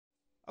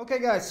Okay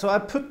guys, so I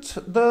put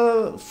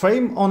the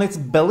frame on its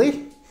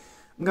belly.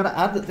 I'm gonna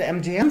add the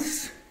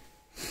MGMs.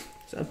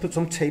 So I put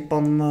some tape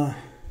on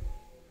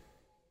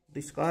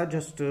this guy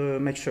just to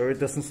make sure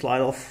it doesn't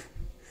slide off.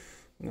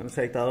 I'm gonna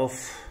take that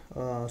off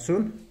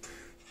soon.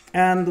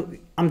 And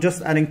I'm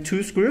just adding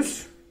 2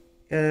 screws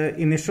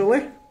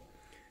initially,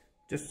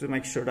 just to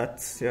make sure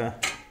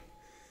that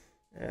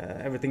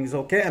everything is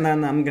okay. And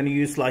then I'm gonna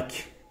use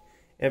like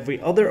every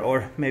other,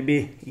 or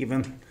maybe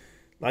even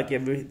like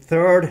every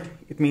third.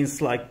 It means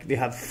like we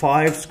have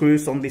 5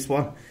 screws on this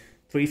one,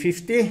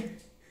 350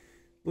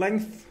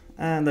 length,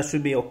 and that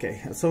should be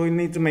okay. So we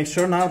need to make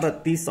sure now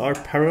that these are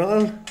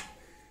parallel,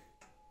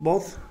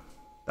 both.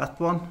 That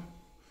one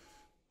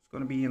is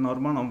going to be another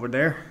one over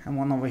there and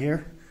one over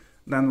here,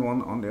 then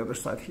one on the other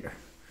side here.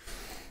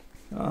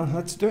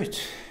 Let's do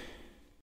it.